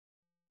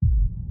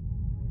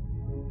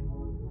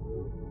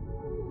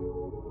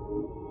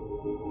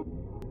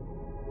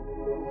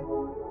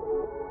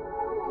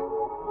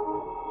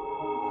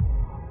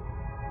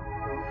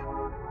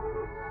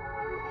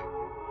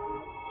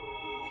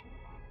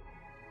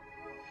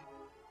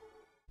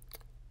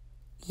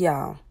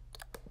Y'all,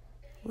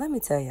 let me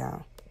tell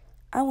y'all,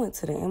 I went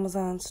to the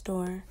Amazon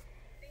store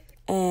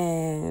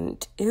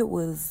and it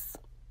was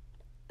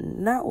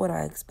not what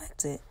I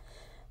expected.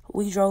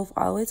 We drove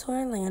all the way to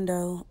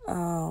Orlando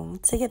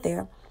to get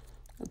there,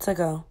 to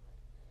go.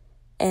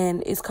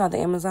 And it's called the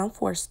Amazon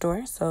 4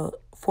 store, so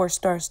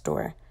 4-star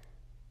store.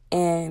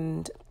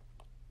 And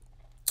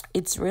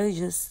it's really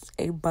just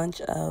a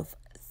bunch of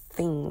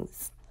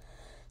things.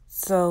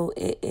 So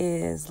it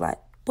is like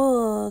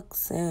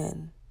books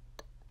and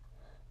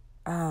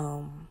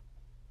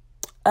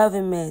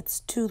oven mitts,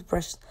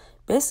 toothbrushes,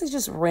 basically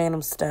just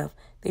random stuff.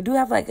 They do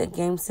have like a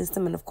game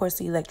system and of course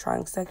the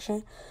electronics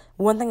section.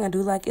 One thing I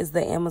do like is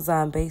the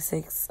Amazon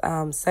Basics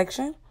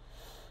section.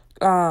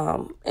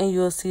 And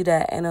you'll see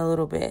that in a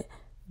little bit.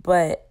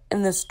 But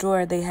in the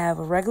store they have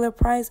a regular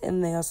price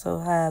and they also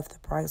have the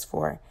price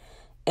for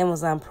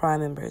Amazon Prime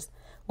members.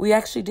 We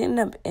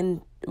didn't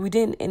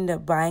end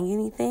up buying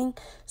anything,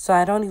 so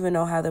I don't even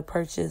know how the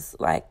purchase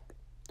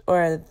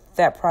or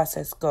that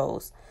process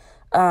goes.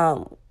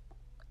 Um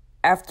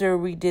After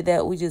we did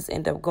that, we just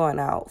ended up going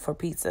out for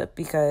pizza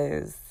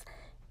because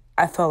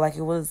I felt like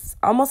it was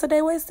almost a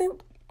day wasted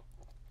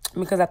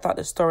because I thought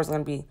the store was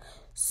going to be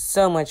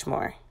so much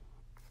more.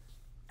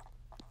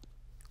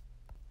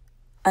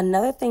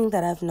 Another thing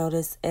that I've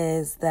noticed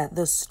is that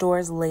the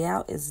store's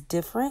layout is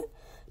different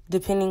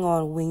depending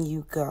on when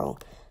you go.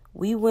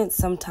 We went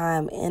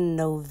sometime in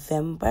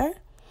November,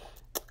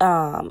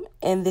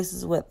 and this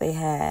is what they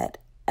had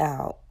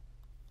out.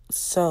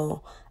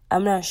 So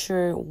I'm not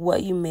sure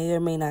what you may or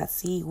may not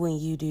see when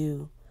you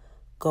do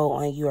go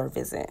on your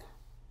visit.